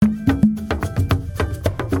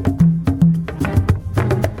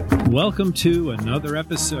Welcome to another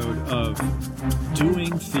episode of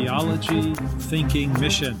Doing Theology, Thinking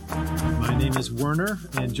Mission. My name is Werner,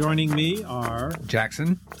 and joining me are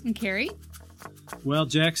Jackson and Carrie. Well,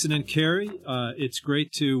 Jackson and Carrie, it's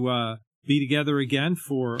great to be together again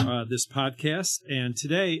for this podcast. And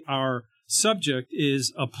today our subject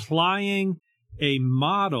is applying a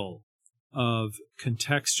model of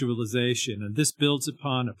contextualization. And this builds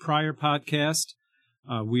upon a prior podcast.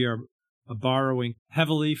 We are borrowing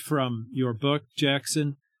heavily from your book,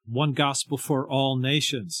 Jackson, One Gospel for All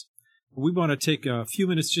Nations. We want to take a few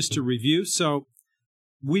minutes just to review. So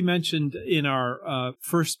we mentioned in our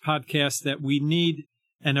first podcast that we need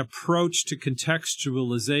an approach to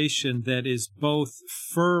contextualization that is both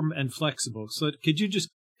firm and flexible. So could you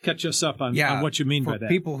just catch us up on what you mean by that? For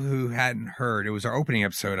people who hadn't heard, it was our opening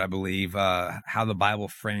episode, I believe, how the Bible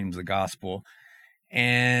frames the gospel.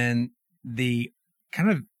 And the kind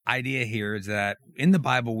of idea here is that in the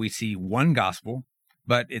Bible we see one gospel,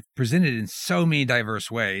 but it's presented in so many diverse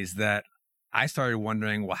ways that I started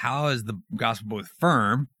wondering, well, how is the gospel both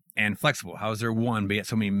firm and flexible? How is there one but yet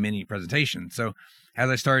so many presentations? So as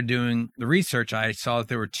I started doing the research, I saw that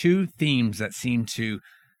there were two themes that seemed to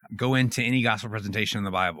go into any gospel presentation in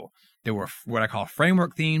the Bible. There were what I call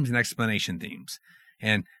framework themes and explanation themes.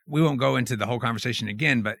 And we won't go into the whole conversation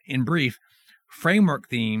again, but in brief, framework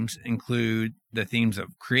themes include the themes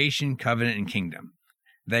of creation, covenant, and kingdom.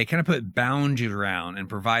 They kind of put boundaries around and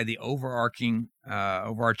provide the overarching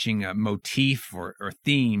motif or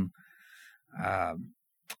theme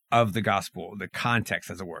of the gospel, the context,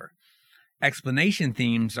 as it were. Explanation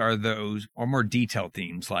themes are more detailed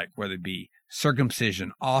themes, like whether it be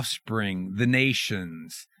circumcision, offspring, the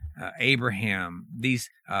nations, Abraham, these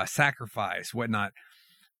sacrifice, whatnot.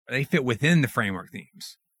 They fit within the framework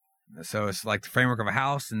themes. So it's like the framework of a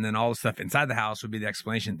house, and then all the stuff inside the house would be the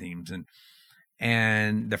explanation themes.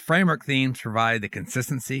 And the framework themes provide the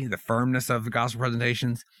consistency, the firmness of the gospel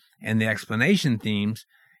presentations, and the explanation themes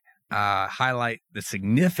highlight the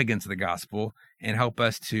significance of the gospel and help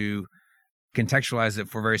us to contextualize it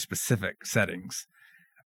for very specific settings.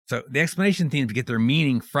 So the explanation themes get their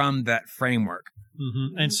meaning from that framework.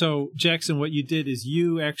 Mm-hmm. And so, Jackson, what you did is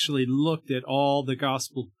you actually looked at all the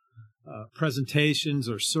gospel presentations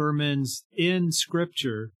or sermons in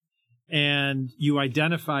Scripture, and you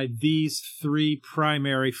identified these three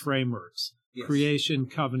primary frameworks: yes. Creation,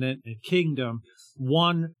 covenant, and kingdom. Yes.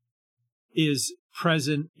 One is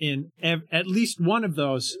present in at least one of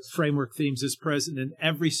those framework themes is present in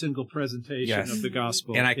every single presentation yes. of the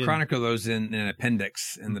gospel. And I chronicle those in an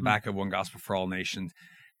appendix in the back of One Gospel for All Nations,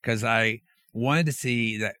 because I wanted to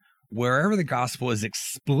see that wherever the gospel is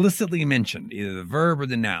explicitly mentioned, either the verb or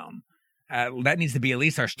the noun, that needs to be at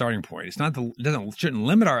least our starting point. It's not shouldn't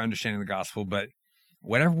limit our understanding of the gospel, but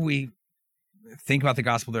whatever we think about the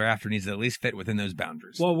gospel thereafter needs to at least fit within those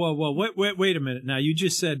boundaries. Whoa. Wait a minute. Now, you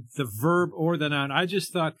just said the verb or the noun. I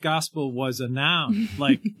just thought gospel was a noun.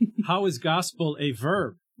 Like, how is gospel a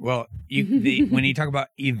verb? Well, when you talk about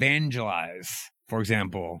evangelize, for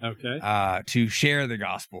example, okay, to share the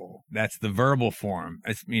gospel, that's the verbal form.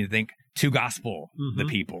 You think to gospel the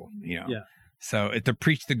people, Yeah. So to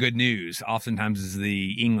preach the good news oftentimes is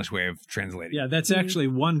the English way of translating. Yeah, that's actually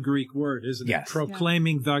one Greek word, isn't it? Yes.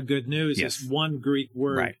 Proclaiming the good news yes. is one Greek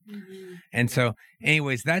word. Right. Mm-hmm. And so,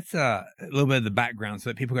 anyways, that's a little bit of the background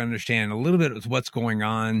so that people can understand a little bit of what's going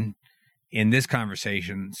on in this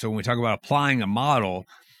conversation. So when we talk about applying a model,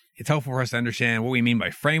 it's helpful for us to understand what we mean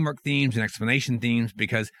by framework themes and explanation themes,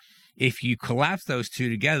 because if you collapse those two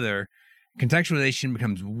together, contextualization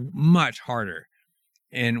becomes much harder.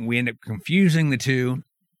 And we end up confusing the two,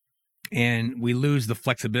 and we lose the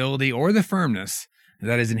flexibility or the firmness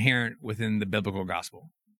that is inherent within the biblical gospel.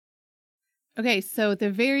 Okay, so at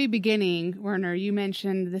the very beginning, Werner, you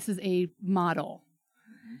mentioned this is a model.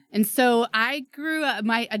 And so I grew up,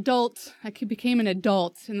 I became an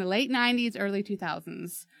adult in the late 90s, early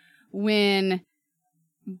 2000s, when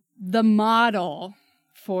the model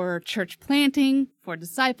for church planting, for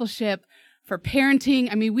discipleship, for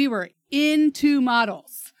parenting, we were into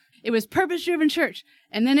models. It was purpose-driven church,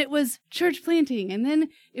 and then it was church planting, and then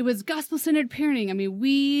it was gospel-centered parenting.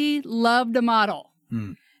 We loved a model.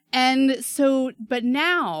 And so, but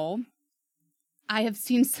now I have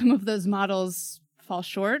seen some of those models fall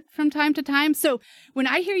short from time to time. So when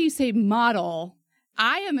I hear you say model,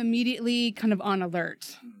 I am immediately kind of on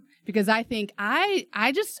alert, because I think I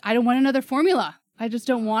don't want another formula. I just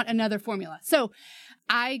don't want another formula. So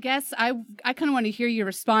I guess I kind of want to hear you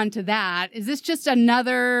respond to that. Is this just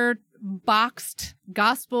another boxed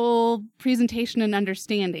gospel presentation and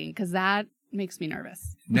understanding? Because that makes me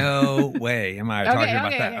nervous. No way am I talking about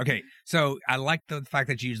okay, that. Okay, so I like the fact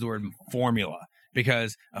that you used the word formula,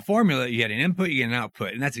 because a formula, you get an input, you get an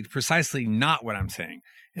output, and that's precisely not what I'm saying.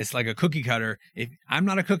 It's like a cookie cutter. If I'm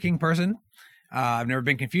not a cooking person, I've never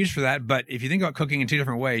been confused for that, but if you think about cooking in two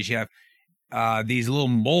different ways, you have these little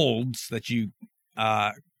molds that you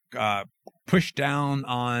push down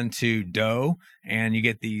onto dough, and you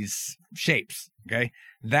get these shapes. Okay,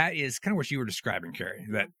 that is kind of what you were describing, Carrie.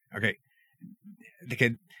 Okay.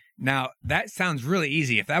 Now that sounds really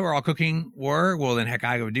easy. If that were all cooking were, well, then heck,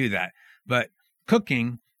 I would do that. But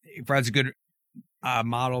cooking provides a good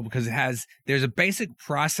model, because there's a basic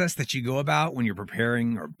process that you go about when you're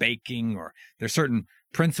preparing or baking, or there's certain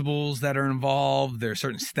principles that are involved. There are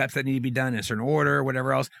certain steps that need to be done in a certain order,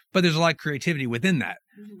 whatever else. But there's a lot of creativity within that.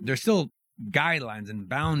 Mm-hmm. There's still guidelines and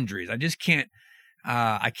boundaries. I just can't.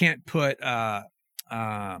 I can't put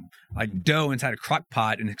like dough inside a crock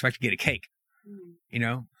pot and expect to get a cake. Mm-hmm. You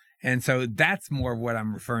know. And so that's more of what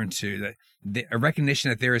I'm referring to, that a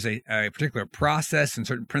recognition that there is a particular process and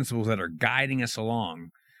certain principles that are guiding us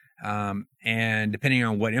along. And depending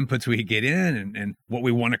on what inputs we get in and what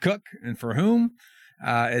we want to cook and for whom,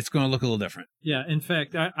 it's going to look a little different. Yeah. In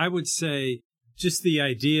fact, I would say just the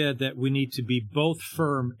idea that we need to be both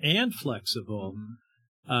firm and flexible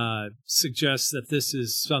suggests that this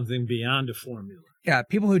is something beyond a formula. Yeah,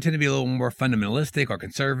 people who tend to be a little more fundamentalistic or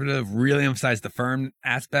conservative really emphasize the firm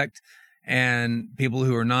aspect, and people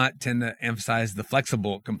who are not tend to emphasize the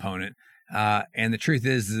flexible component. And the truth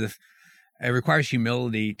is if it requires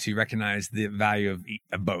humility to recognize the value of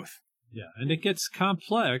both. Yeah, and it gets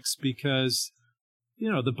complex because,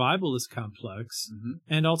 the Bible is complex,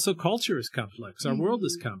 and also culture is complex. Our world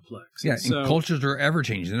is complex. Yeah, and cultures are ever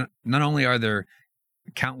changing. Not only are there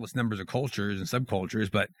countless numbers of cultures and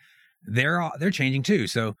subcultures, but they're changing too.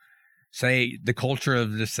 So say the culture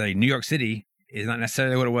of just say New York City is not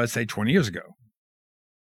necessarily what it was, say, 20 years ago.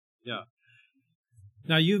 Yeah.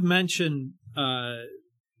 Now you've mentioned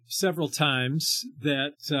several times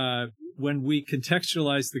that when we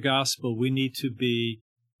contextualize the gospel, we need to be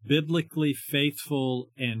biblically faithful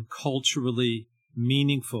and culturally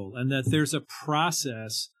meaningful, and that there's a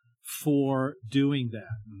process for doing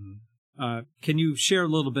that. Can you share a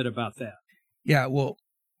little bit about that? Yeah, well,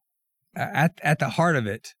 at the heart of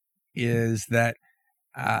it is that,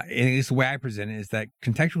 at least the way I present it, is that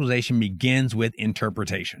contextualization begins with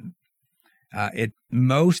interpretation.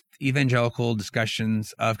 Most evangelical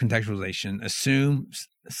discussions of contextualization assume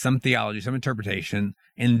some theology, some interpretation,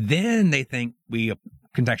 and then they think we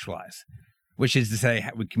contextualize, which is to say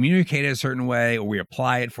we communicate it a certain way or we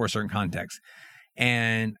apply it for a certain context.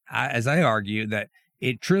 And as I argue, that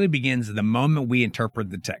it truly begins the moment we interpret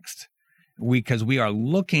the text. Because we are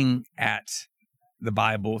looking at the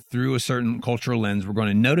Bible through a certain cultural lens. We're going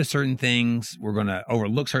to notice certain things. We're going to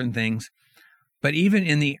overlook certain things. But even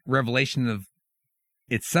in the revelation of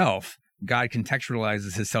itself, God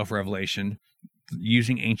contextualizes his self-revelation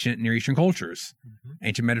using ancient Near Eastern cultures,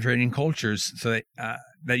 ancient Mediterranean cultures, so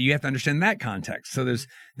that you have to understand that context. So there's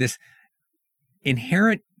this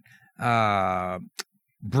inherent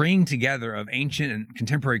bringing together of ancient and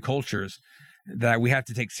contemporary cultures that we have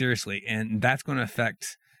to take seriously, and that's going to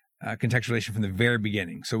affect contextualization from the very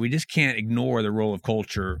beginning. So we just can't ignore the role of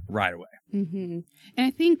culture right away. Mm-hmm. And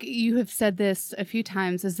I think you have said this a few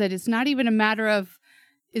times, is that it's not even a matter of,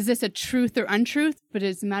 is this a truth or untruth, but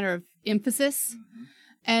it's a matter of emphasis.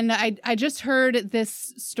 And I just heard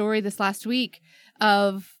this story this last week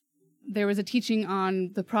of, there was a teaching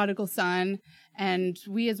on the prodigal son, and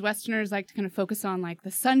we as Westerners like to kind of focus on like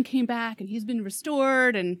the son came back and he's been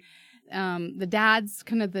restored, and the dad's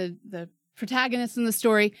kind of the protagonist in the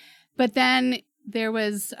story. But then there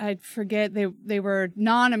was, I forget, they were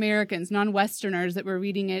non-Americans, non-Westerners that were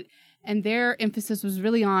reading it, and their emphasis was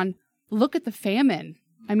really on, look at the famine.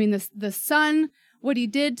 I mean, the son, what he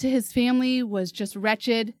did to his family was just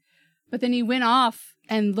wretched, but then he went off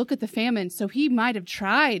and look at the famine. So he might have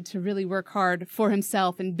tried to really work hard for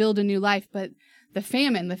himself and build a new life, but the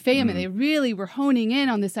famine, they really were honing in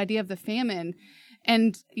on this idea of the famine.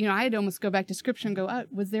 And, I'd almost go back to scripture and go,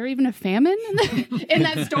 was there even a famine in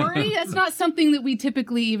that story? That's not something that we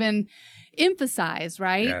typically even emphasize,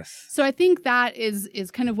 right? Yes. So I think that is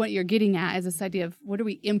kind of what you're getting at, is this idea of what are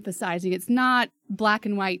we emphasizing? It's not black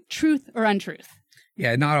and white, truth or untruth.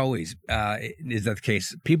 Yeah, not always is that the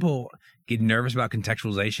case. People get nervous about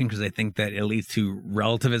contextualization because they think that it leads to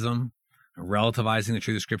relativism, relativizing the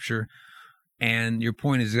truth of scripture. And your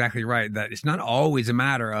point is exactly right, that it's not always a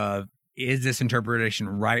matter of, is this interpretation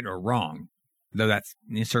right or wrong? Though that's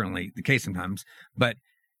certainly the case sometimes. But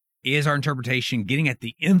is our interpretation getting at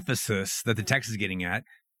the emphasis that the text is getting at?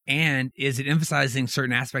 And is it emphasizing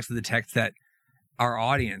certain aspects of the text that our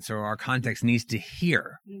audience or our context needs to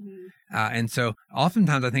hear? And so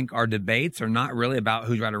oftentimes I think our debates are not really about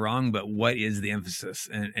who's right or wrong, but what is the emphasis?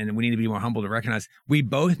 And we need to be more humble to recognize we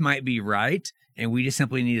both might be right, and we just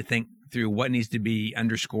simply need to think through what needs to be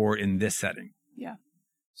underscored in this setting. Yeah.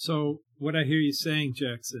 So what I hear you saying,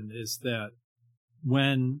 Jackson, is that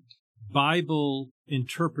when Bible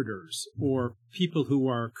interpreters or people who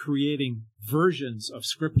are creating versions of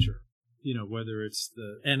Scripture, whether it's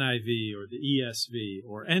the NIV or the ESV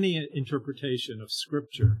or any interpretation of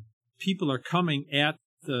Scripture, people are coming at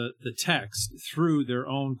the text through their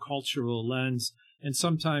own cultural lens and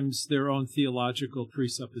sometimes their own theological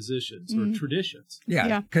presuppositions or traditions.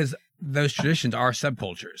 Yeah, because those traditions are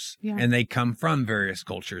subcultures, and they come from various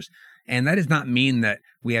cultures. And that does not mean that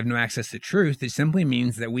we have no access to truth. It simply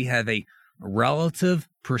means that we have a relative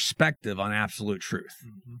perspective on absolute truth.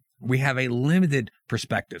 We have a limited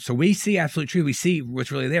perspective. So we see absolute truth. We see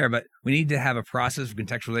what's really there, but we need to have a process of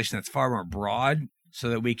contextualization that's far more broad so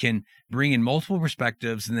that we can bring in multiple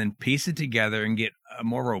perspectives and then piece it together and get a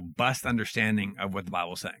more robust understanding of what the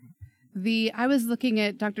Bible is saying. I was looking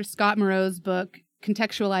at Dr. Scott Moreau's book,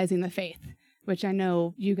 Contextualizing the Faith, which I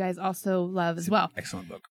know you guys also love as well. Excellent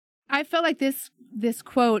book. I felt like this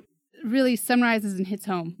quote really summarizes and hits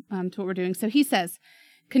home to what we're doing. So he says,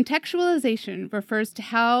 contextualization refers to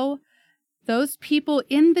how those people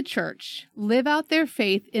in the church live out their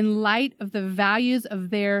faith in light of the values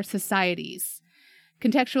of their societies.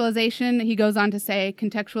 Contextualization, he goes on to say,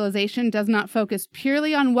 contextualization does not focus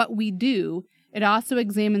purely on what we do. It also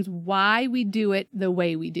examines why we do it the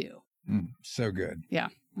way we do. So good. Yeah.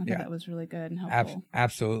 I thought that was really good and helpful.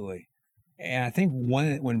 Absolutely. And I think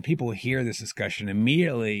when people hear this discussion,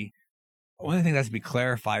 immediately, one of the things that has to be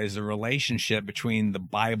clarified is the relationship between the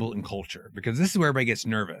Bible and culture, because this is where everybody gets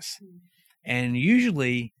nervous. And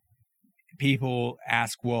usually people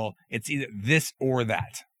ask, well, it's either this or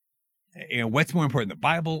that. What's more important, the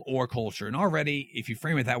Bible or culture? And already, if you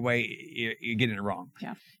frame it that way, you're getting it wrong.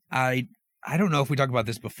 Yeah. I don't know if we talked about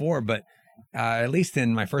this before, but at least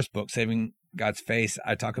in my first book, Saving God's Face,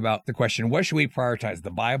 I talk about the question, what should we prioritize,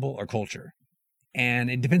 the Bible or culture? And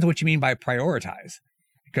it depends on what you mean by prioritize,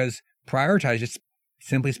 because prioritize just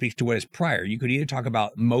simply speaks to what is prior. You could either talk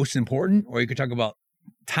about most important, or you could talk about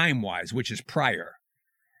time-wise, which is prior.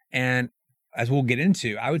 And as we'll get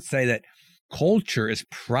into, I would say that culture is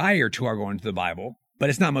prior to our going to the Bible, but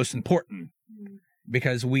it's not most important,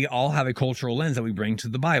 because we all have a cultural lens that we bring to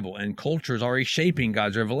the Bible, and culture is already shaping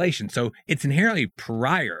God's revelation. So it's inherently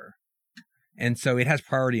prior. And so it has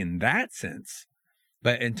priority in that sense.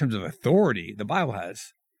 But in terms of authority, the Bible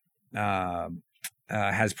has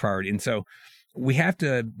priority. And so we have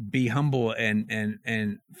to be humble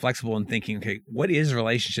and flexible in thinking, okay, what is the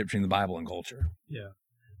relationship between the Bible and culture? Yeah.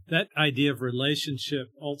 That idea of relationship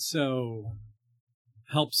also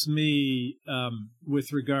helps me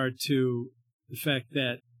with regard to the fact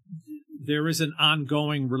that there is an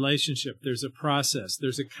ongoing relationship. There's a process.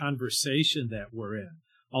 There's a conversation that we're in.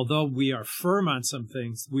 Although we are firm on some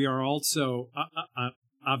things, we are also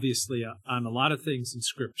obviously on a lot of things in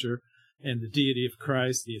Scripture and the deity of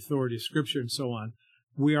Christ, the authority of Scripture, and so on.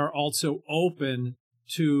 We are also open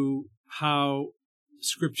to how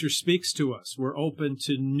Scripture speaks to us. We're open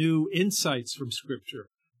to new insights from Scripture,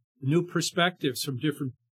 new perspectives from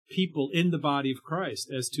different people in the body of Christ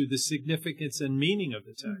as to the significance and meaning of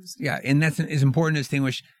the text. Yeah, and it's important to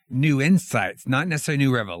distinguish new insights, not necessarily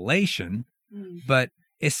new revelation, but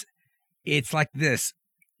it's like this.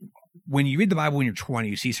 When you read the Bible when you're 20,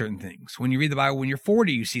 you see certain things. When you read the Bible when you're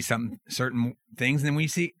 40, you see certain things. And then when you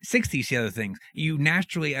see 60, you see other things. You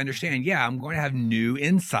naturally understand, I'm going to have new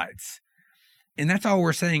insights. And that's all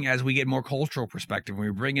we're saying as we get more cultural perspective. When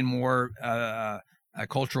we bring in more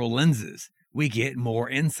cultural lenses, we get more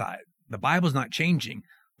insight. The Bible's not changing,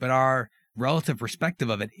 but our relative perspective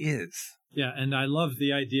of it is. Yeah, and I love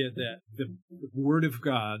the idea that the Word of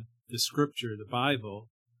God, the Scripture, the Bible,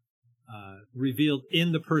 revealed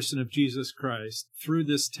in the person of Jesus Christ through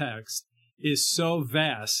this text is so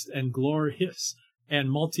vast and glorious and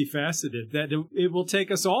multifaceted that it will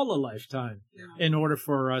take us all a lifetime in order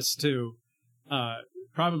for us to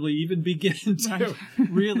probably even begin to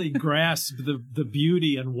really grasp the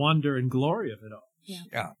beauty and wonder and glory of it all.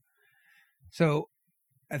 Yeah. So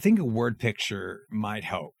I think a word picture might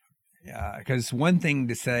help. Because one thing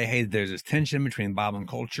to say, hey, there's this tension between Bible and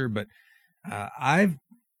culture, but I've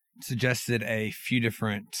suggested a few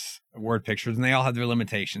different word pictures, and they all have their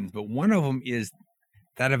limitations. But one of them is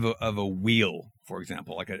that of a wheel, for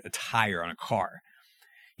example, like a tire on a car.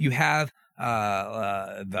 You have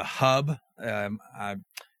the hub, the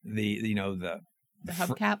The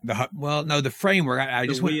hubcap? The framework. I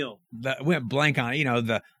just wheel. went blank on it. You know,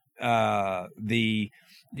 the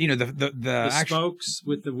spokes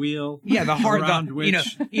with the wheel. Yeah, the hard around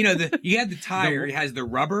which you had the tire. It has the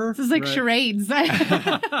rubber. This is like charades.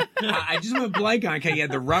 I just went blank on. Okay, you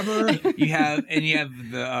have the rubber. You have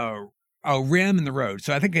the rim and the road.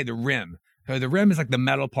 So I think the rim. So the rim is like the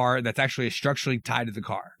metal part that's actually structurally tied to the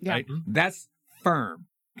car. Yeah. Right. That's firm.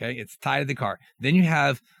 Okay, it's tied to the car. Then you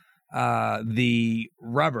have the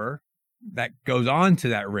rubber that goes onto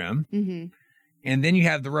that rim, mm-hmm. and then you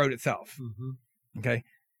have the road itself. Mm-hmm. Okay.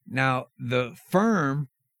 Now the firm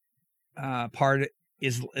part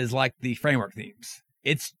is like the framework themes.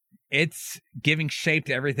 It's giving shape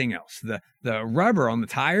to everything else. The rubber on the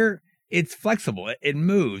tire, it's flexible. It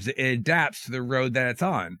moves. It adapts to the road that it's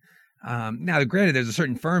on. Now, granted, there's a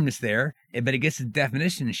certain firmness there, but it gets its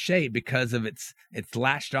definition and shape because of it's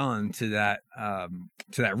latched on to that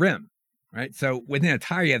rim, right? So within a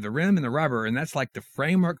tire, you have the rim and the rubber, and that's like the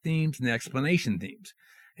framework themes and the explanation themes.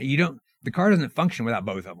 The car doesn't function without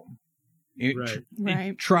both of them.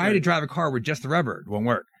 Right. Try to drive a car with just the rubber, it won't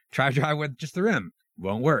work. Try to drive with just the rim,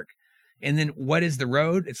 won't work. And then what is the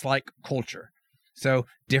road? It's like culture. So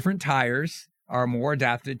different tires are more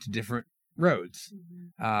adapted to different roads.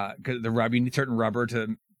 Because the rubber, you need certain rubber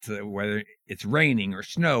to whether it's raining or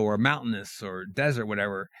snow or mountainous or desert,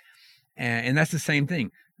 whatever. And that's the same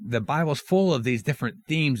thing. The Bible's full of these different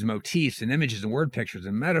themes, motifs, and images and word pictures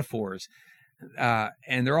and metaphors.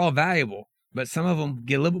 And they're all valuable, but some of them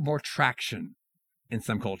get a little bit more traction in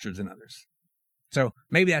some cultures than others. So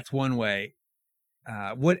maybe that's one way.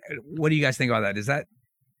 What do you guys think about that? Does that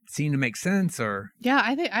seem to make sense? Or yeah,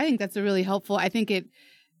 I think that's a really helpful. I think it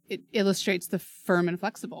illustrates the firm and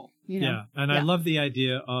flexible. Yeah, and I love the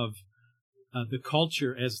idea of the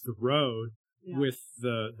culture as the road, with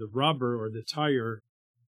the rubber or the tire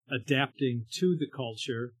adapting to the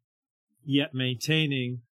culture, yet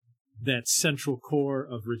maintaining that central core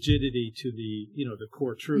of rigidity to the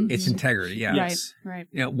core truth. It's integrity. Yeah. Yes. Right.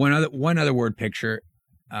 One other word picture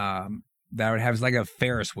that I would have is like a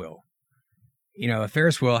Ferris wheel. A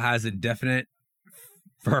Ferris wheel has a definite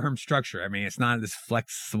firm structure. I mean, it's not this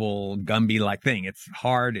flexible Gumby-like thing. It's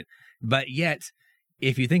hard, but yet,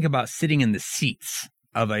 if you think about sitting in the seats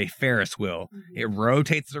of a Ferris wheel, it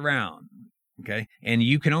rotates around. Okay, and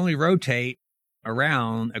you can only rotate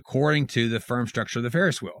around according to the firm structure of the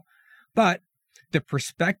Ferris wheel. But the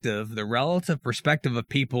relative perspective of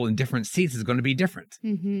people in different seats is going to be different.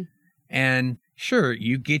 Mm-hmm. And sure,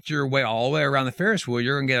 you get your way all the way around the Ferris wheel,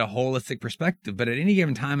 you're going to get a holistic perspective. But at any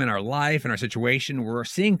given time in our life and our situation, we're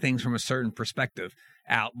seeing things from a certain perspective,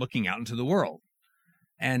 looking out into the world.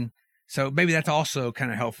 And so maybe that's also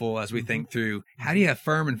kind of helpful as we think through how do you have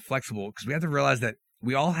firm and flexible? Because we have to realize that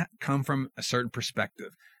we all come from a certain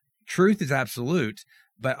perspective. Truth is absolute,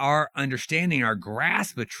 but our understanding, our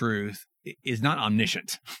grasp of truth is not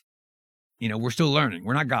omniscient. We're still learning.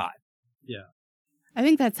 We're not God. Yeah. I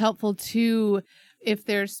think that's helpful too. If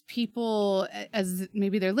there's people, as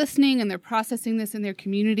maybe they're listening and they're processing this in their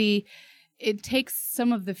community, it takes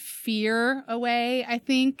some of the fear away. I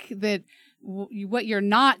think that what you're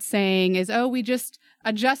not saying is, we just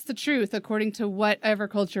adjust the truth according to whatever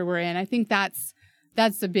culture we're in. I think that's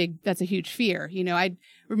a huge fear. I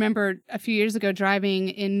remember a few years ago driving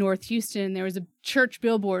in North Houston, there was a church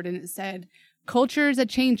billboard and it said, "Cultures are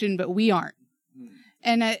changing, but we aren't."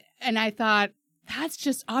 And I thought, that's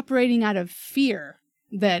just operating out of fear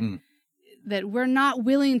that we're not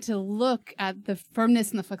willing to look at the firmness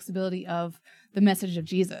and the flexibility of the message of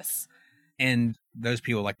Jesus. And those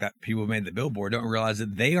people people who made the billboard don't realize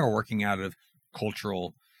that they are working out of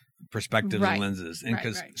cultural perspectives and lenses, and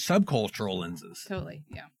because subcultural lenses. Totally,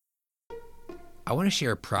 yeah. I want to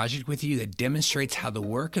share a project with you that demonstrates how the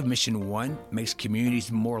work of Mission One makes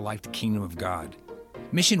communities more like the kingdom of God.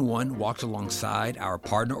 Mission One walked alongside our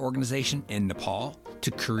partner organization in Nepal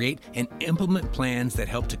to create and implement plans that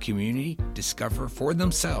help the community discover for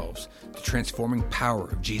themselves the transforming power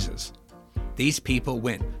of Jesus. These people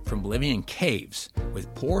went from living in caves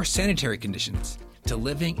with poor sanitary conditions to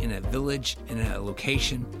living in a village in a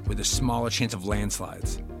location with a smaller chance of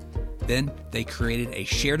landslides. Then they created a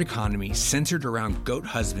shared economy centered around goat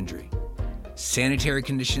husbandry. Sanitary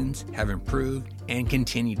conditions have improved and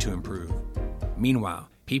continue to improve. Meanwhile,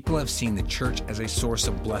 people have seen the church as a source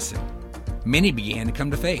of blessing. Many began to come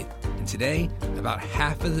to faith, and today, about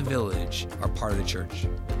half of the village are part of the church.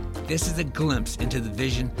 This is a glimpse into the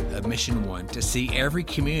vision of Mission One to see every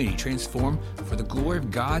community transform for the glory of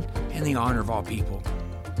God and the honor of all people.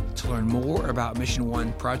 To learn more about Mission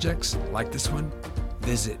One projects like this one,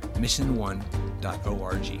 visit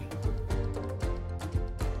missionone.org.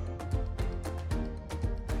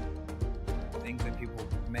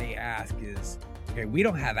 may ask is, okay, we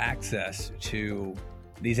don't have access to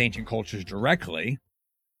these ancient cultures directly.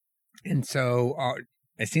 And so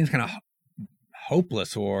it seems kind of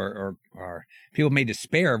hopeless or people may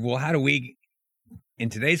despair of, well, how do we, in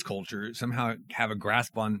today's culture, somehow have a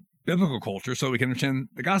grasp on biblical culture so we can understand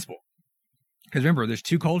the gospel? Because remember, there's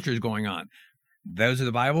two cultures going on. Those are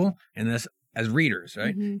the Bible and this as readers,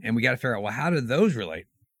 right? Mm-hmm. And we got to figure out, well, how do those relate?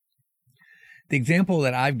 The example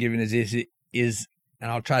that I've given is, and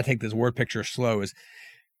I'll try to take this word picture slow, is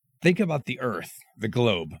think about the earth, the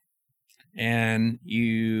globe. And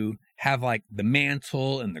you have like the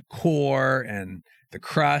mantle and the core and the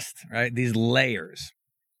crust, right? These layers.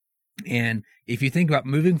 And if you think about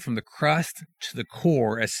moving from the crust to the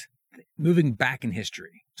core as moving back in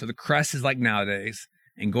history. So the crust is like nowadays,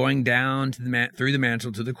 and going down to through the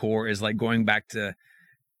mantle to the core is like going back to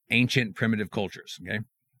ancient primitive cultures, okay?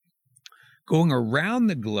 Going around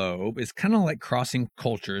the globe is kind of like crossing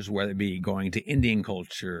cultures, whether it be going to Indian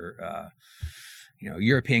culture,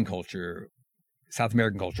 European culture, South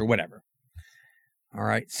American culture, whatever. All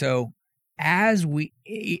right. So as we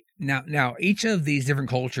now each of these different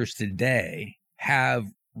cultures today have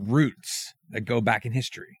roots that go back in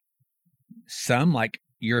history. Some, like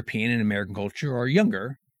European and American culture, are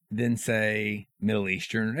younger than, say, Middle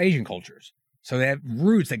Eastern and Asian cultures. So they have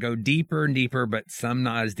roots that go deeper and deeper, but some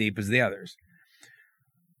not as deep as the others.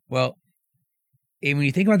 Well, and when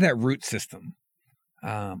you think about that root system,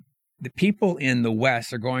 the people in the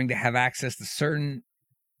West are going to have access to certain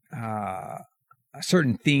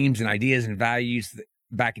themes and ideas and values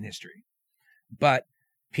back in history. But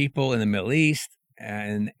people in the Middle East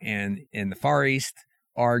and in the Far East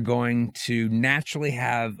are going to naturally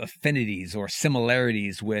have affinities or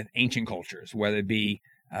similarities with ancient cultures, whether it be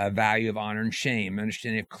value of honor and shame,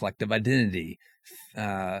 understanding of collective identity,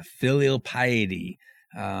 filial piety,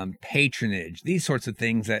 patronage, these sorts of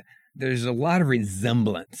things, that there's a lot of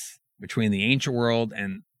resemblance between the ancient world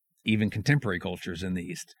and even contemporary cultures in the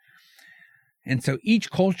East. And so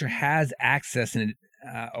each culture has access and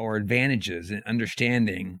or advantages in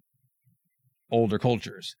understanding older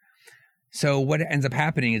cultures. So what ends up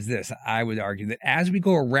happening is this: I would argue that as we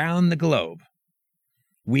go around the globe,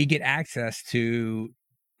 we get access to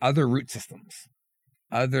other root systems,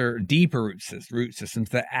 other deeper root systems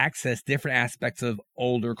that access different aspects of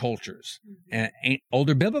older cultures and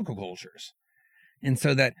older biblical cultures. And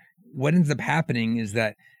so that what ends up happening is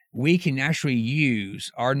that we can actually use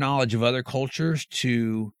our knowledge of other cultures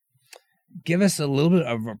to give us a little bit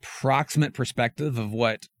of approximate perspective of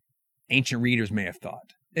what ancient readers may have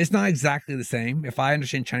thought. It's not exactly the same. If I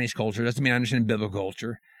understand Chinese culture, it doesn't mean I understand biblical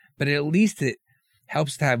culture, but at least it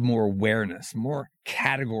helps to have more awareness, more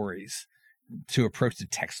categories to approach the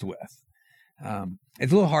text with.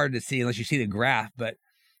 It's a little hard to see unless you see the graph, but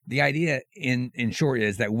the idea in short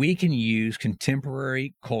is that we can use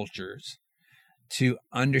contemporary cultures to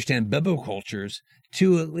understand biblical cultures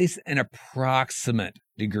to at least an approximate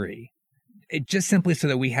degree. It just simply so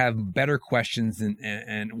that we have better questions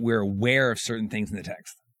and we're aware of certain things in the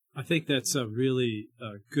text. I think that's a really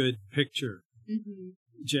good picture,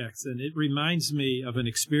 Jackson. It reminds me of an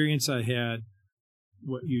experience I had,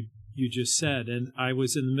 what you just said. And I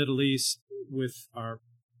was in the Middle East with our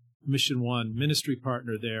Mission One ministry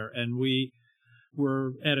partner there, and we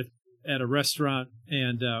were at a restaurant,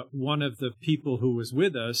 and one of the people who was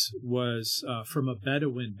with us was from a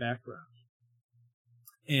Bedouin background.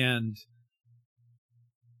 And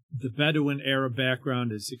the Bedouin Arab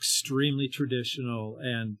background is extremely traditional,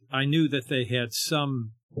 and I knew that they had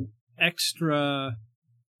some extra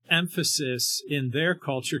emphasis in their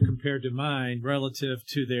culture compared to mine relative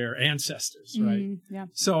to their ancestors, right? Yeah.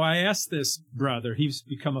 So I asked this brother, he's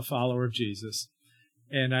become a follower of Jesus,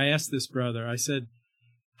 and I asked this brother, I said,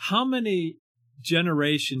 how many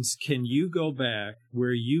generations can you go back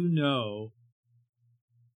where you know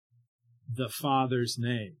the Father's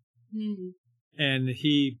name? And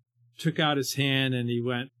he took out his hand and he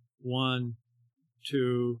went 1,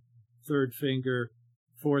 2, third finger,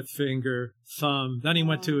 fourth finger, thumb. Then he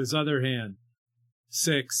went to his other hand,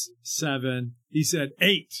 6, 7. He said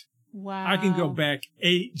 8. Wow. I can go back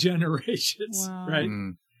 8 generations, right?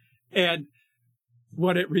 And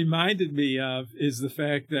what it reminded me of is the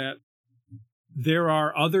fact that there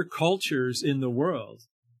are other cultures in the world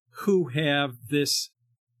who have this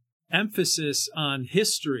emphasis on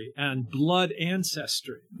history and blood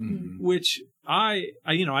ancestry, which I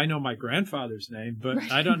know my grandfather's name, but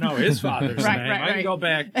I don't know his father's name. I can go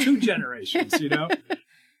back 2 generations,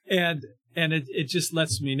 and it just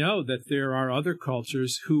lets me know that there are other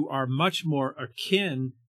cultures who are much more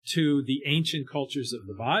akin to the ancient cultures of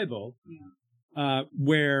the Bible,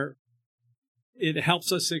 where it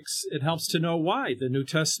helps us. It helps to know why the New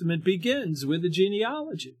Testament begins with a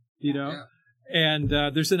genealogy. And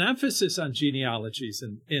there's an emphasis on genealogies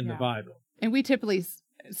in the Bible. And we typically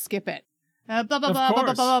skip it. Blah, blah, blah, Of blah,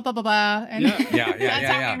 course. blah, blah, blah, blah. And that's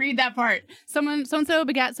how we read that part. So-and-so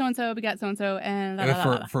begat so-and-so, begat so-and-so, and blah, blah,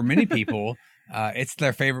 blah, blah. For many people, it's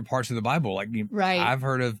their favorite parts of the Bible. Like, Right. I've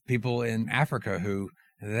heard of people in Africa who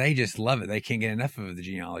they just love it. They can't get enough of the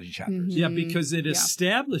genealogy chapters. Yeah, because it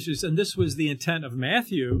establishes, and this was the intent of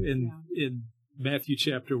Matthew in Matthew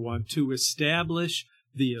chapter 1, to establish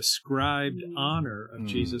the ascribed honor of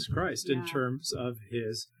Jesus Christ in terms of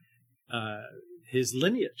his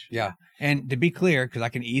lineage. Yeah. And to be clear, because I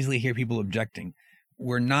can easily hear people objecting,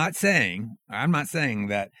 I'm not saying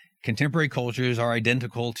that contemporary cultures are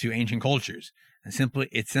identical to ancient cultures.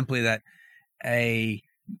 It's simply that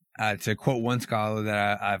to quote one scholar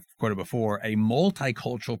that I've quoted before, a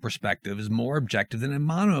multicultural perspective is more objective than a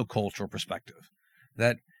monocultural perspective.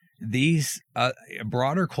 That these a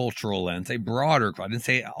broader cultural lens, I didn't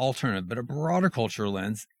say alternative, but a broader cultural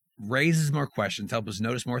lens raises more questions, helps us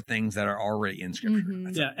notice more things that are already in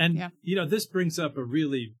Scripture. This brings up a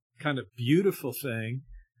really kind of beautiful thing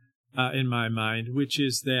in my mind, which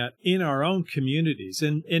is that in our own communities,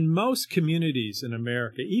 in most communities in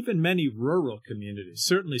America, even many rural communities,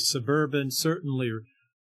 certainly suburban, certainly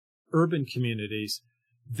urban communities,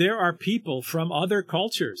 there are people from other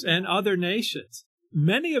cultures and other nations.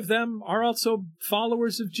 Many of them are also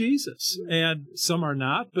followers of Jesus, and some are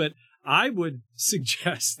not, but I would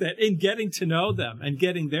suggest that in getting to know them and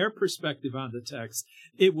getting their perspective on the text,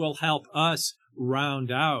 it will help us round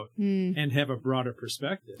out and have a broader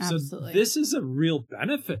perspective. Absolutely. So this is a real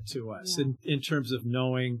benefit to us in terms of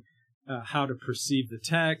knowing how to perceive the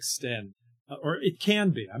text, and or it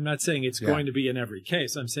can be. I'm not saying it's going to be in every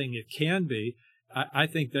case. I'm saying it can be. I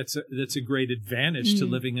think that's a great advantage to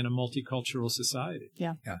living in a multicultural society.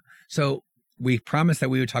 Yeah. So we promised that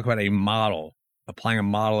we would talk about a model, applying a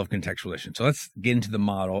model of contextualization. So let's get into the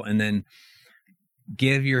model and then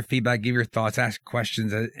give your feedback, give your thoughts, ask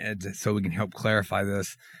questions so we can help clarify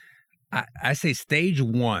this. I say stage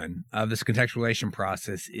one of this contextualization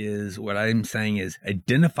process is what I'm saying is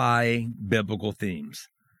identify biblical themes.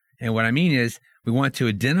 And what I mean is we want to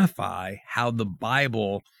identify how the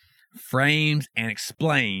Bible frames and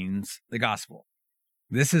explains the gospel.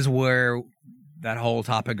 This is where that whole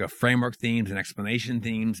topic of framework themes and explanation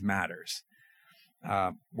themes matters.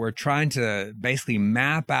 We're trying to basically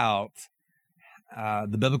map out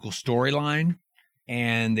the biblical storyline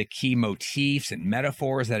and the key motifs and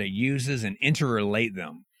metaphors that it uses and interrelate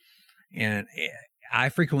them. And I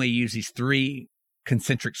frequently use these three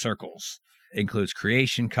concentric circles. It includes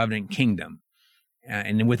creation, covenant, kingdom.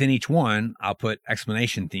 And within each one, I'll put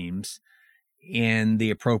explanation themes in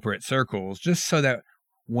the appropriate circles, just so that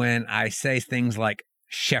when I say things like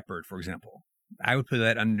shepherd, for example, I would put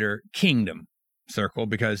that under kingdom circle,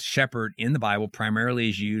 because shepherd in the Bible primarily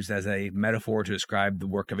is used as a metaphor to describe the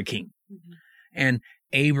work of a king. Mm-hmm. And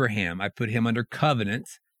Abraham, I put him under covenant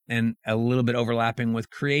and a little bit overlapping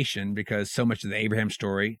with creation, because so much of the Abraham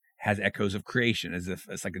story has echoes of creation, as if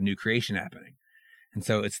it's like a new creation happening. And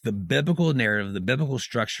so it's the biblical narrative, the biblical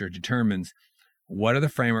structure determines what are the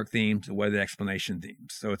framework themes, what are the explanation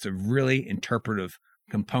themes. So it's a really interpretive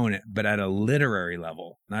component, but at a literary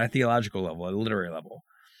level, not a theological level, at a literary level.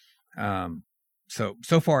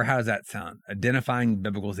 So far, how does that sound? Identifying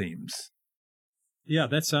biblical themes. Yeah,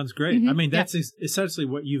 that sounds great. Mm-hmm. I mean, that's essentially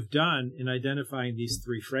what you've done in identifying these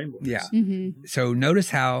three frameworks. Yeah. Mm-hmm. So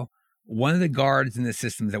notice how one of the guards in the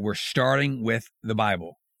system is that we're starting with the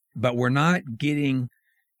Bible, but we're not getting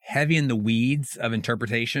heavy in the weeds of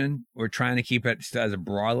interpretation. We're trying to keep it as a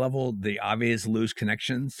broad level, the obvious loose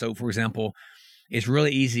connections. So, for example, it's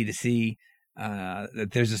really easy to see that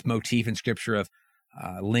there's this motif in Scripture of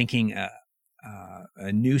linking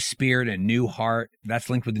a new spirit and new heart. That's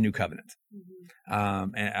linked with the new covenant.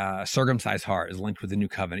 Mm-hmm. A circumcised heart is linked with the new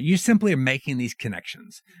covenant. You simply are making these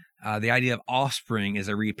connections. The idea of offspring is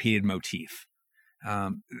a repeated motif.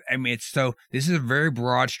 This is a very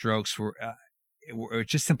broad strokes.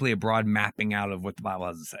 It's just simply a broad mapping out of what the Bible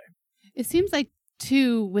has to say. It seems like,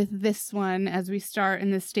 too, with this one, as we start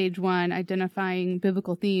in this stage one, identifying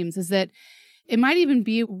biblical themes, is that it might even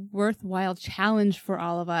be a worthwhile challenge for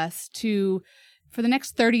all of us for the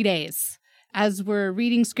next 30 days, as we're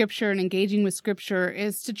reading Scripture and engaging with Scripture,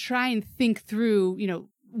 is to try and think through,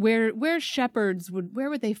 where shepherds where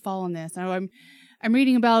would they fall in this? I'm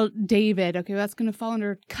reading about David. Okay, well, that's going to fall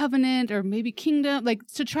under covenant or maybe kingdom, like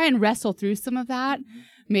to try and wrestle through some of that.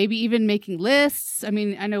 Maybe even making lists. I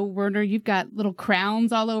mean, I know, Werner, you've got little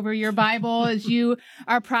crowns all over your Bible as you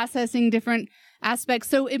are processing different aspects.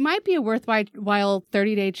 So it might be a worthwhile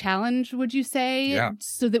 30-day challenge, would you say? Yeah.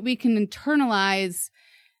 So that we can internalize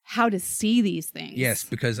how to see these things. Yes,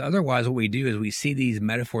 because otherwise what we do is we see these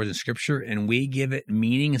metaphors in Scripture and we give it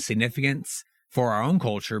meaning and significance for our own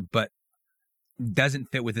culture, but doesn't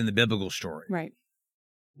fit within the biblical story. Right.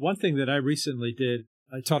 One thing that I recently did,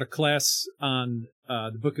 I taught a class on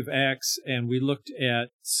the book of Acts, and we looked at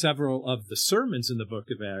several of the sermons in the book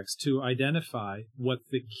of Acts to identify what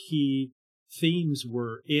the key themes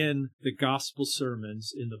were in the gospel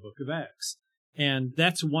sermons in the book of Acts. And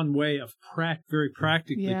that's one way of very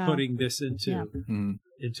practically putting this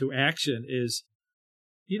into action is,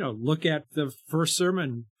 look at the first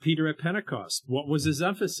sermon, Peter at Pentecost. What was his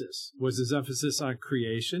emphasis? Was his emphasis on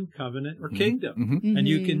creation, covenant, or kingdom? Mm-hmm. And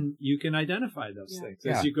you can identify those things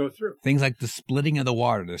as you go through. Things like the splitting of the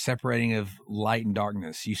water, the separating of light and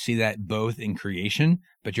darkness. You see that both in creation,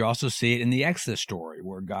 but you also see it in the Exodus story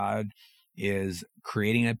where God is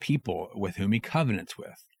creating a people with whom he covenants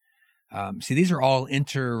with. See, these are all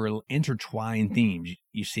intertwined themes.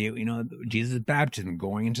 You see it, Jesus' baptism,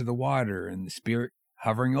 going into the water, and the Spirit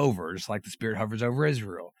hovering over, just like the Spirit hovers over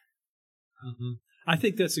Israel. Mm-hmm. I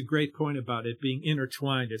think that's a great point about it being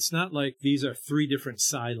intertwined. It's not like these are three different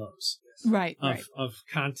silos of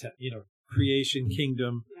content, creation,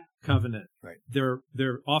 kingdom, covenant. Right.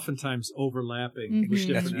 They're oftentimes overlapping. Mm-hmm. With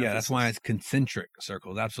different that's why it's concentric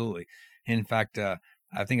circles. Absolutely. In fact, I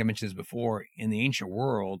think I mentioned this before. In the ancient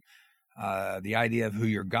world, the idea of who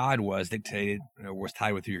your God was was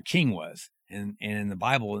tied with who your king was. And in the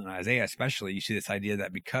Bible, in Isaiah especially, you see this idea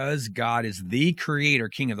that because God is the creator,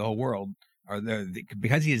 king of the whole world,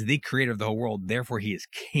 because he is the creator of the whole world, therefore he is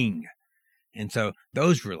king. And so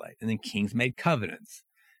those relate. And then kings made covenants.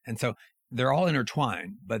 And so they're all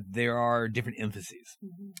intertwined, but there are different emphases.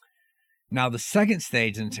 Mm-hmm. Now, the second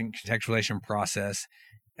stage in the contextualization process,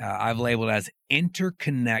 I've labeled as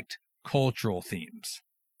interconnect cultural themes.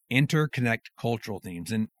 Interconnect cultural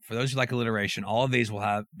themes. And for those who like alliteration, all of these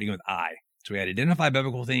will begin with I. So we had identify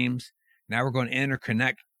biblical themes. Now we're going to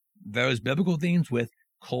interconnect those biblical themes with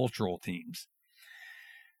cultural themes.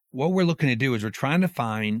 What we're looking to do is we're trying to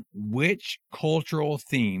find which cultural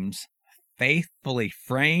themes faithfully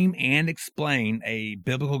frame and explain a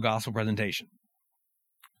biblical gospel presentation.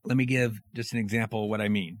 Let me give just an example of what I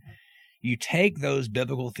mean. You take those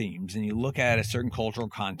biblical themes and you look at a certain cultural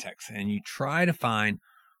context and you try to find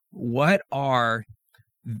what are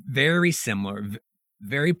very similar,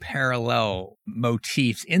 very parallel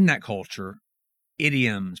motifs in that culture,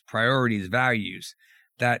 idioms, priorities, values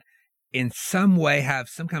that in some way have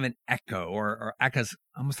some kind of an echo or echoes,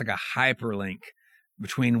 almost like a hyperlink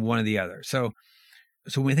between one or the other. So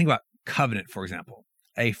when we think about covenant, for example,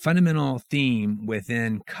 a fundamental theme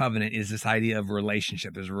within covenant is this idea of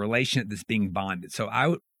relationship. There's a relationship that's being bonded. So I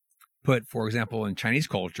would put, for example, in Chinese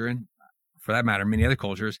culture, and for that matter, many other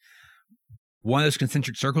cultures, one of those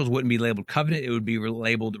concentric circles wouldn't be labeled covenant. It would be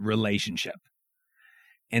labeled relationship.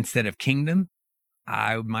 Instead of kingdom,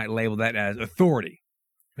 I might label that as authority,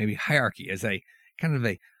 maybe hierarchy, as a kind of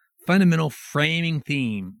a fundamental framing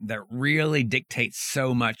theme that really dictates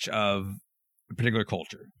so much of a particular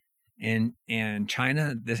culture. In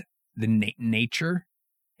China, nature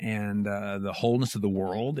and the wholeness of the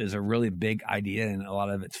world is a really big idea in a lot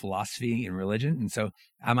of its philosophy and religion. And so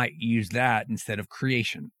I might use that instead of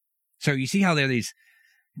creation. So you see how there are these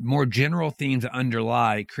more general themes that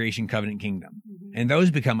underlie creation, covenant, kingdom. Mm-hmm. And those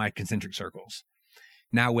become my concentric circles.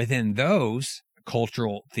 Now, within those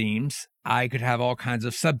cultural themes, I could have all kinds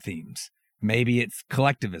of sub-themes. Maybe it's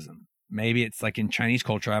collectivism. Maybe it's like in Chinese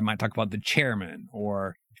culture, I might talk about the chairman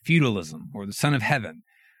or feudalism or the son of heaven,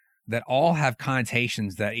 that all have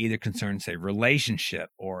connotations that either concern, say, relationship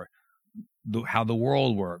or how the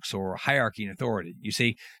world works or hierarchy and authority. You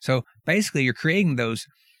see, so basically you're creating those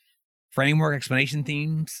framework explanation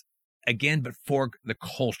themes, again, but for the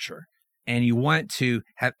culture. And you want to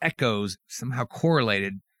have echoes somehow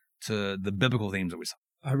correlated to the biblical themes that we saw.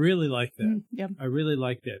 I really like that. Yep. I really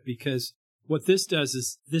like that because what this does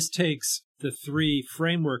is this takes the three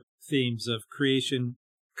framework themes of creation,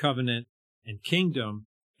 covenant, and kingdom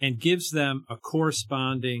and gives them a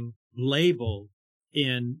corresponding label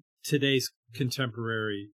in today's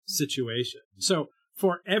contemporary situation. So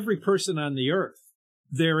for every person on the earth,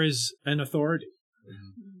 there is an authority.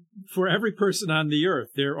 Mm-hmm. For every person on the earth,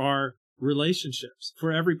 there are relationships.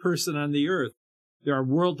 For every person on the earth, there are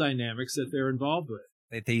world dynamics that they're involved with.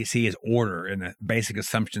 That they see as order and the basic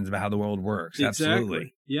assumptions about how the world works. Exactly.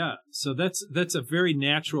 Absolutely. Yeah. So that's a very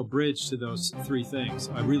natural bridge to those three things.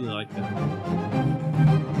 I really like that.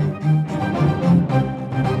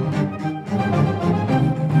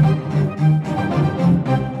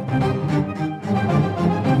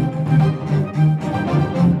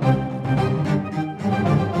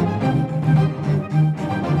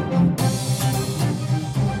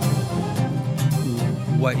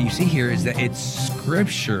 see here is that it's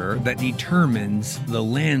Scripture that determines the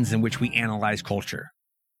lens in which we analyze culture.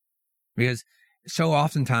 Because so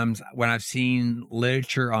oftentimes when I've seen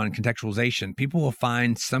literature on contextualization, people will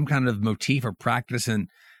find some kind of motif or practice, and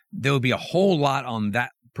there will be a whole lot on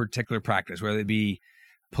that particular practice, whether it be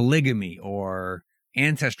polygamy or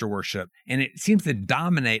ancestor worship, and it seems to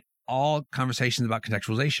dominate all conversations about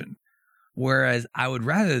contextualization. Whereas I would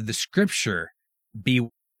rather the Scripture be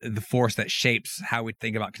the force that shapes how we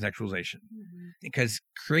think about contextualization. Mm-hmm. Because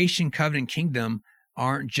creation, covenant, kingdom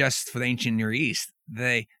aren't just for the ancient Near East.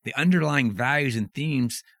 The underlying values and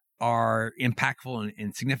themes are impactful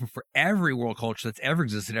and significant for every world culture that's ever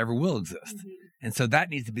existed, ever will exist. Mm-hmm. And so that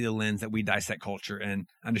needs to be the lens that we dissect culture and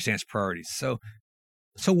understand its priorities. So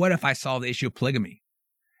what if I solve the issue of polygamy?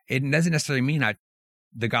 It doesn't necessarily mean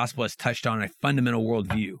the gospel has touched on a fundamental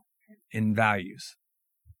worldview and values.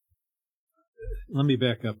 Let me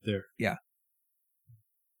back up there. Yeah.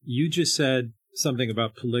 You just said something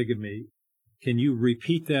about polygamy. Can you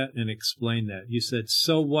repeat that and explain that? You said,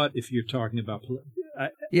 so what if you're talking about polygamy?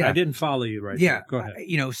 I didn't follow you right there. Go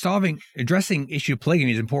ahead. Addressing issue of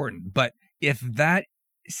polygamy is important, but if that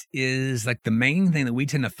is like the main thing that we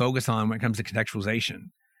tend to focus on when it comes to contextualization,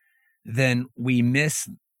 then we miss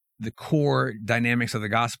the core dynamics of the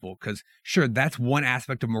gospel. Because sure, that's one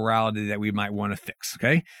aspect of morality that we might want to fix.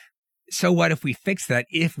 Okay. So what if we fix that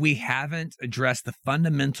if we haven't addressed the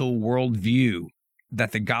fundamental worldview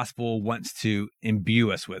that the gospel wants to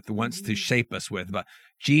imbue us with, wants to shape us with, about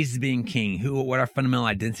Jesus being king, what our fundamental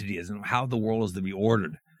identity is, and how the world is to be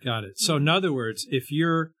ordered? Got it. So in other words, if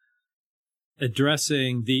you're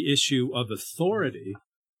addressing the issue of authority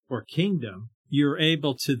or kingdom, you're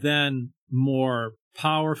able to then more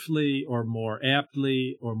powerfully or more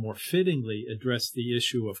aptly or more fittingly address the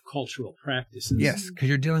issue of cultural practices. Yes, because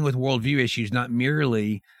you're dealing with worldview issues, not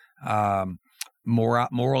merely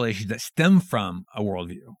moral issues that stem from a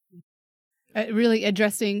worldview. Really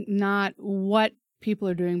addressing not what people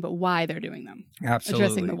are doing, but why they're doing them. Absolutely.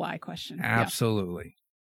 Addressing the why question. Absolutely. Yeah.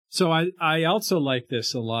 So I also like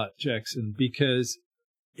this a lot, Jackson, because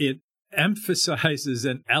it emphasizes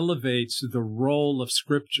and elevates the role of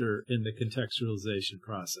Scripture in the contextualization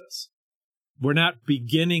process. We're not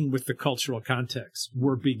beginning with the cultural context.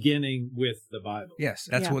 We're beginning with the Bible. Yes,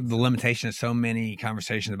 that's what the limitation of so many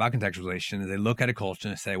conversations about contextualization is. They look at a culture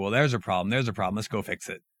and say, well, there's a problem, let's go fix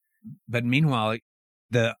it. But meanwhile,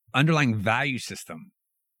 the underlying value system,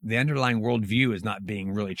 the underlying worldview is not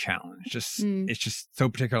being really challenged. It's just so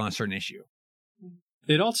particular on a certain issue.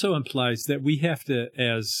 It also implies that we have to,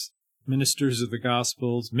 as ministers of the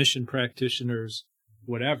Gospels, mission practitioners,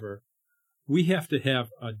 whatever, we have to have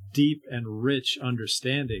a deep and rich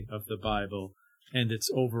understanding of the Bible and its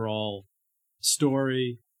overall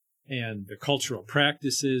story and the cultural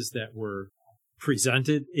practices that were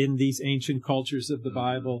presented in these ancient cultures of the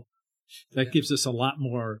Bible. That gives us a lot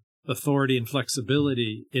more authority and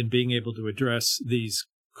flexibility in being able to address these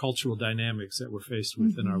cultural dynamics that we're faced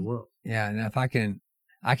with in our world. Yeah, and if I can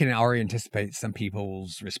already anticipate some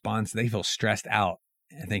people's response. They feel stressed out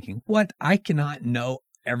and thinking, what? I cannot know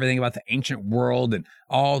everything about the ancient world and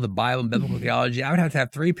all the Bible and biblical theology. I would have to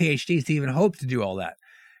have 3 PhDs to even hope to do all that.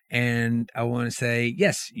 And I want to say,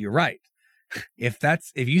 yes, you're right. If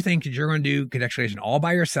you think that you're going to do contextualization all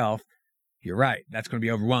by yourself, you're right. That's going to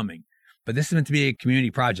be overwhelming. But this is meant to be a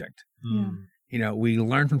community project. Yeah. We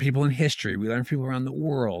learn from people in history. We learn from people around the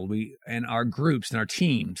world. And our groups and our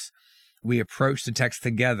teams, we approach the text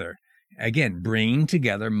together. Again, bringing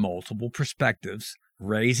together multiple perspectives,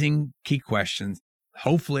 raising key questions.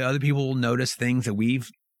 Hopefully other people will notice things that we've,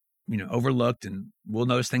 overlooked, and we'll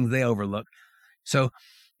notice things they overlook. So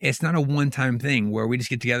it's not a one-time thing where we just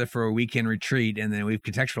get together for a weekend retreat and then we've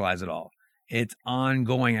contextualized it all. It's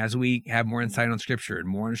ongoing as we have more insight on Scripture and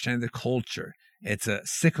more understanding of the culture. It's a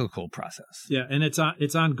cyclical process. Yeah, and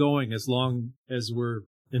it's ongoing as long as we're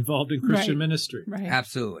involved in Christian ministry. Right.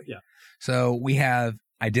 Absolutely. Yeah. So we have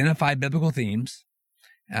identified biblical themes.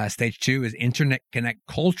 Stage 2 is interconnect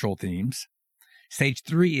cultural themes. Stage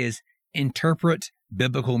 3 is interpret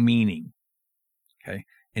biblical meaning. Okay.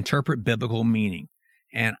 Interpret biblical meaning.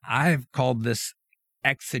 And I've called this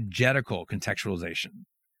exegetical contextualization.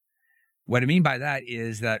 What I mean by that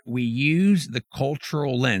is that we use the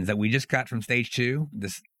cultural lens that we just got from stage 2,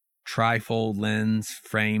 this trifold lens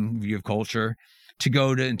frame view of culture, to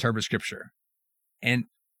go to interpret Scripture. And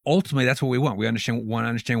ultimately, that's what we want. We want to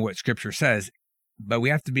understand what Scripture says, but we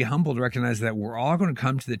have to be humble to recognize that we're all going to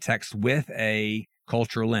come to the text with a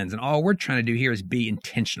cultural lens. And all we're trying to do here is be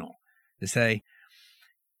intentional, to say,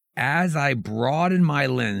 as I broaden my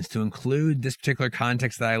lens to include this particular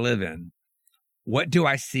context that I live in, what do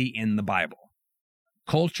I see in the Bible?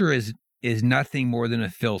 culture is nothing more than a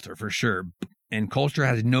filter for sure. And culture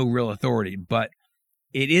has no real authority, but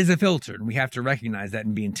it is a filter. And we have to recognize that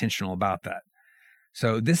and be intentional about that.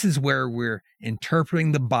 So this is where we're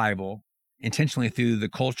interpreting the Bible intentionally through the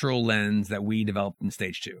cultural lens that we developed in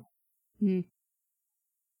stage 2. Mm.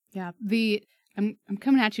 Yeah. I'm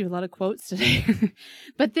coming at you with a lot of quotes today,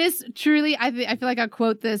 but this truly, I feel like I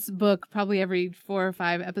quote this book probably every 4 or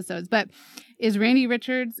 5 episodes, but is Randy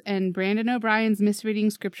Richards and Brandon O'Brien's Misreading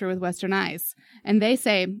Scripture with Western Eyes. And they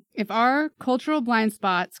say, if our cultural blind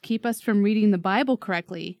spots keep us from reading the Bible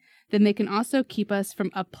correctly, then they can also keep us from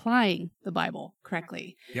applying the Bible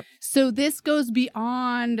correctly. Yep. So this goes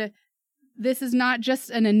beyond, this is not just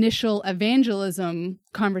an initial evangelism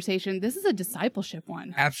conversation. This is a discipleship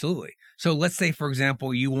one. Absolutely. So let's say, for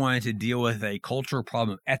example, you wanted to deal with a cultural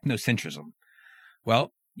problem of ethnocentrism.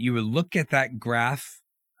 Well, you would look at that graph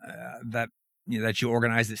that you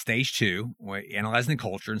organized at stage 2, analyzing the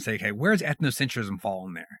culture, and say, okay, where's ethnocentrism fall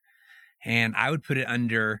in there? And I would put it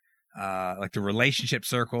under like the relationship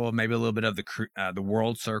circle, maybe a little bit of the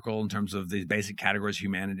world circle in terms of these basic categories of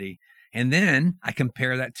humanity. And then I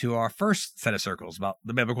compare that to our first set of circles about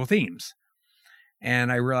the biblical themes.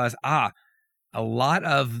 And I realized, a lot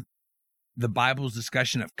of the Bible's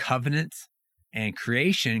discussion of covenant and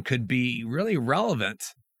creation could be really relevant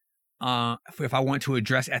if I want to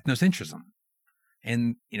address ethnocentrism.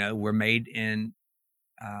 And, we're made in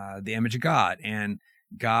the image of God, and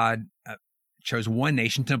God chose one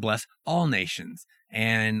nation to bless all nations.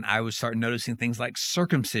 And I would start noticing things like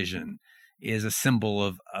circumcision is a symbol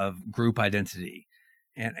of group identity.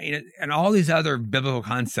 And all these other biblical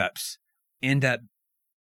concepts end up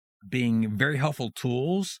being very helpful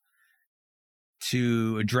tools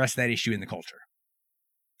to address that issue in the culture.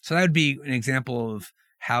 So that would be an example of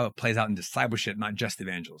how it plays out in discipleship, not just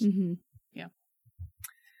evangelism. Mm-hmm. Yeah.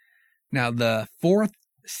 Now, the 4th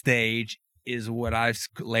stage is what I've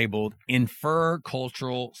labeled infer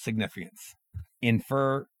cultural significance.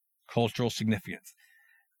 Infer cultural significance.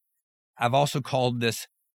 I've also called this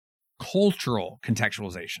cultural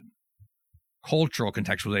contextualization. Cultural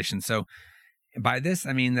contextualization. So by this,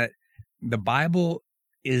 I mean that the Bible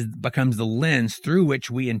becomes the lens through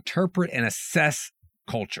which we interpret and assess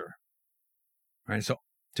culture. Right? So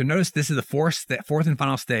to notice, this is the fourth and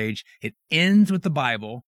final stage. It ends with the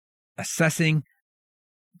Bible assessing,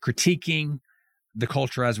 critiquing the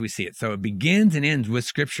culture as we see it. So it begins and ends with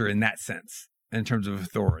Scripture in that sense, in terms of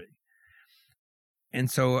authority. And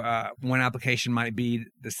so one application might be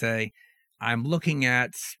to say, I'm looking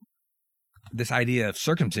at this idea of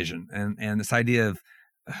circumcision and this idea of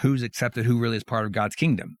who's accepted, who really is part of God's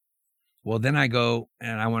kingdom. Well, then I go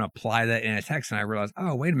and I want to apply that in a text, and I realize,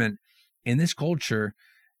 oh, wait a minute. In this culture,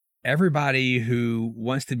 everybody who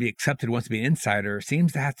wants to be accepted, wants to be an insider,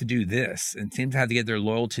 seems to have to do this and seems to have to get their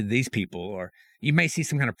loyalty to these people. Or you may see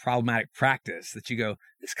some kind of problematic practice that you go,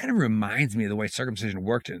 this kind of reminds me of the way circumcision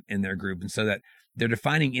worked in their group. And so that they're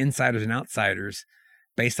defining insiders and outsiders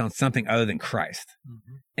based on something other than Christ.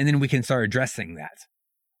 Mm-hmm. And then we can start addressing that.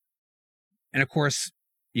 And of course,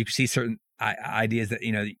 you can see certain ideas that,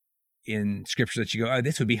 in Scripture that you go, oh,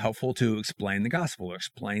 this would be helpful to explain the gospel or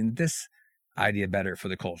explain this idea better for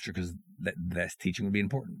the culture, because this teaching would be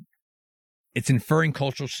important. It's inferring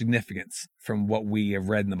cultural significance from what we have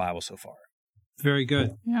read in the Bible so far. Very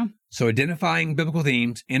good. Yeah. So identifying biblical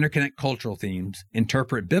themes, interconnect cultural themes,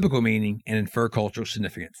 interpret biblical meaning, and infer cultural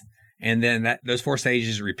significance. And then those 4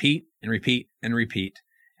 stages repeat and repeat and repeat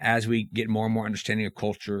as we get more and more understanding of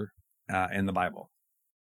culture in the Bible.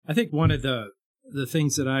 I think one of the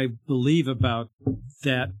things that I believe about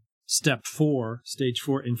that step 4, stage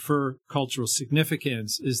 4, infer cultural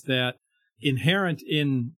significance, is that inherent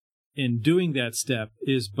in doing that step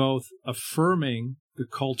is both affirming the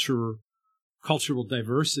cultural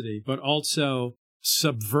diversity, but also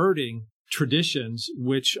subverting traditions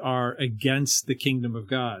which are against the kingdom of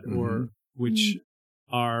God, mm-hmm. or which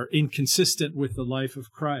are inconsistent with the life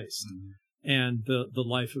of Christ mm-hmm. and the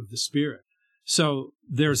life of the Spirit. So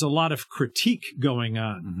there's a lot of critique going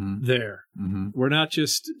on mm-hmm. there. Mm-hmm. We're not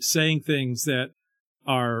just saying things that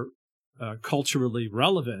are culturally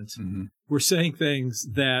relevant. Mm-hmm. We're saying things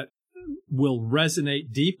that will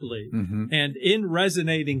resonate deeply. Mm-hmm. And in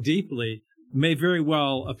resonating deeply, may very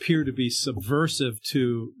well appear to be subversive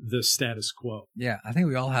to the status quo. Yeah, I think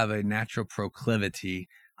we all have a natural proclivity,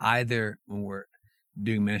 either when we're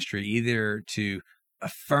doing ministry, either to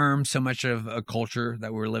affirm so much of a culture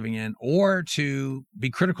that we're living in, or to be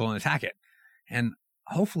critical and attack it. And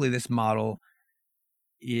hopefully this model,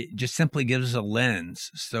 it just simply gives us a lens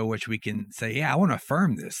so which we can say, yeah, I want to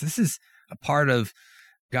affirm this. This is a part of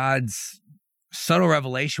God's subtle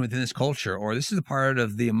revelation within this culture, or this is a part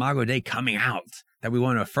of the Imago Dei coming out that we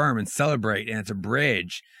want to affirm and celebrate, and it's a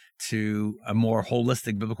bridge to a more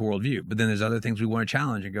holistic biblical worldview. But then there's other things we want to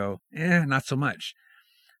challenge and go, not so much.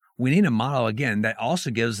 We need a model, again, that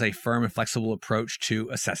also gives a firm and flexible approach to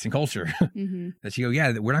assessing culture. That you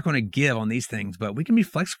go, we're not going to give on these things, but we can be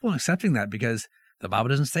flexible in accepting that because the Bible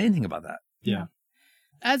doesn't say anything about that. Yeah.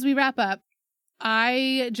 As we wrap up,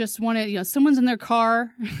 I just want to, someone's in their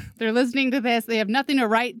car, they're listening to this, they have nothing to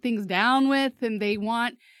write things down with, and they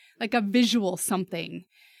want like a visual something.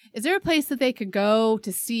 Is there a place that they could go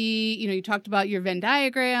to see, you talked about your Venn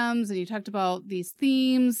diagrams and you talked about these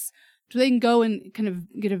themes. Do they can go and kind of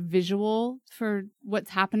get a visual for what's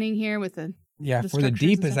happening here with the for the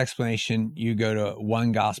deepest explanation, you go to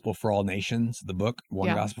One Gospel for All Nations, the book,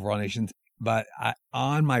 One Gospel for All Nations. But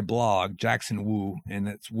on my blog, Jackson Wu, and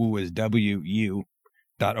that's Wu is WU.org,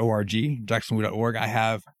 jacksonwu.org, I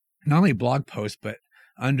have not only blog posts, but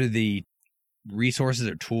under the resources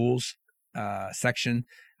or tools section,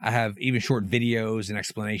 I have even short videos and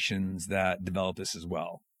explanations that develop this as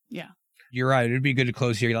well. Yeah. You're right. It'd be good to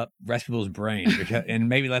close here, rest people's brain, and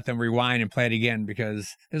maybe let them rewind and play it again, because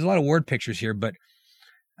there's a lot of word pictures here. But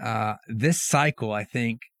this cycle, I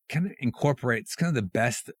think, kind of incorporates kind of the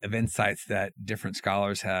best of insights that different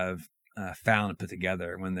scholars have found and put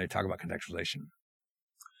together when they talk about contextualization.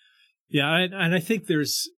 Yeah, and I think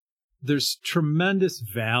there's tremendous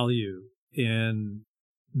value in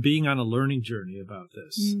being on a learning journey about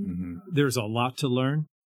this. Mm-hmm. There's a lot to learn.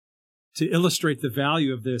 To illustrate the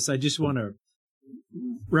value of this, I just want to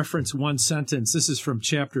reference one sentence. This is from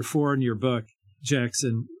chapter 4 in your book,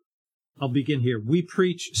 Jackson. I'll begin here. We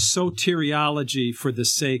preach soteriology for the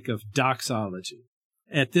sake of doxology.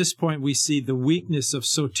 At this point, we see the weakness of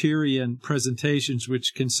soterian presentations,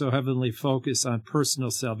 which can so heavily focus on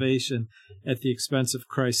personal salvation at the expense of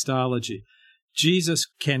Christology. Jesus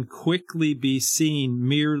can quickly be seen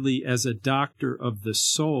merely as a doctor of the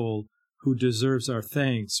soul who deserves our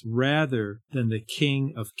thanks, rather than the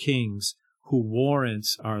King of Kings who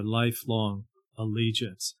warrants our lifelong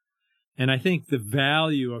allegiance. And I think the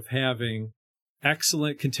value of having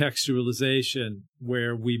excellent contextualization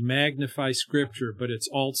where we magnify Scripture, but it's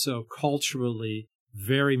also culturally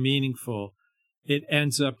very meaningful, it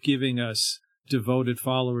ends up giving us devoted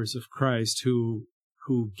followers of Christ who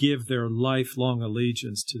give their lifelong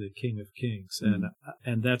allegiance to the King of Kings.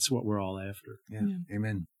 And that's what we're all after. Yeah.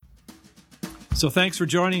 Amen. So thanks for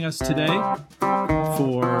joining us today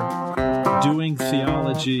for Doing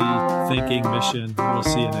Theology, Thinking Mission. We'll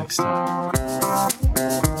see you next time.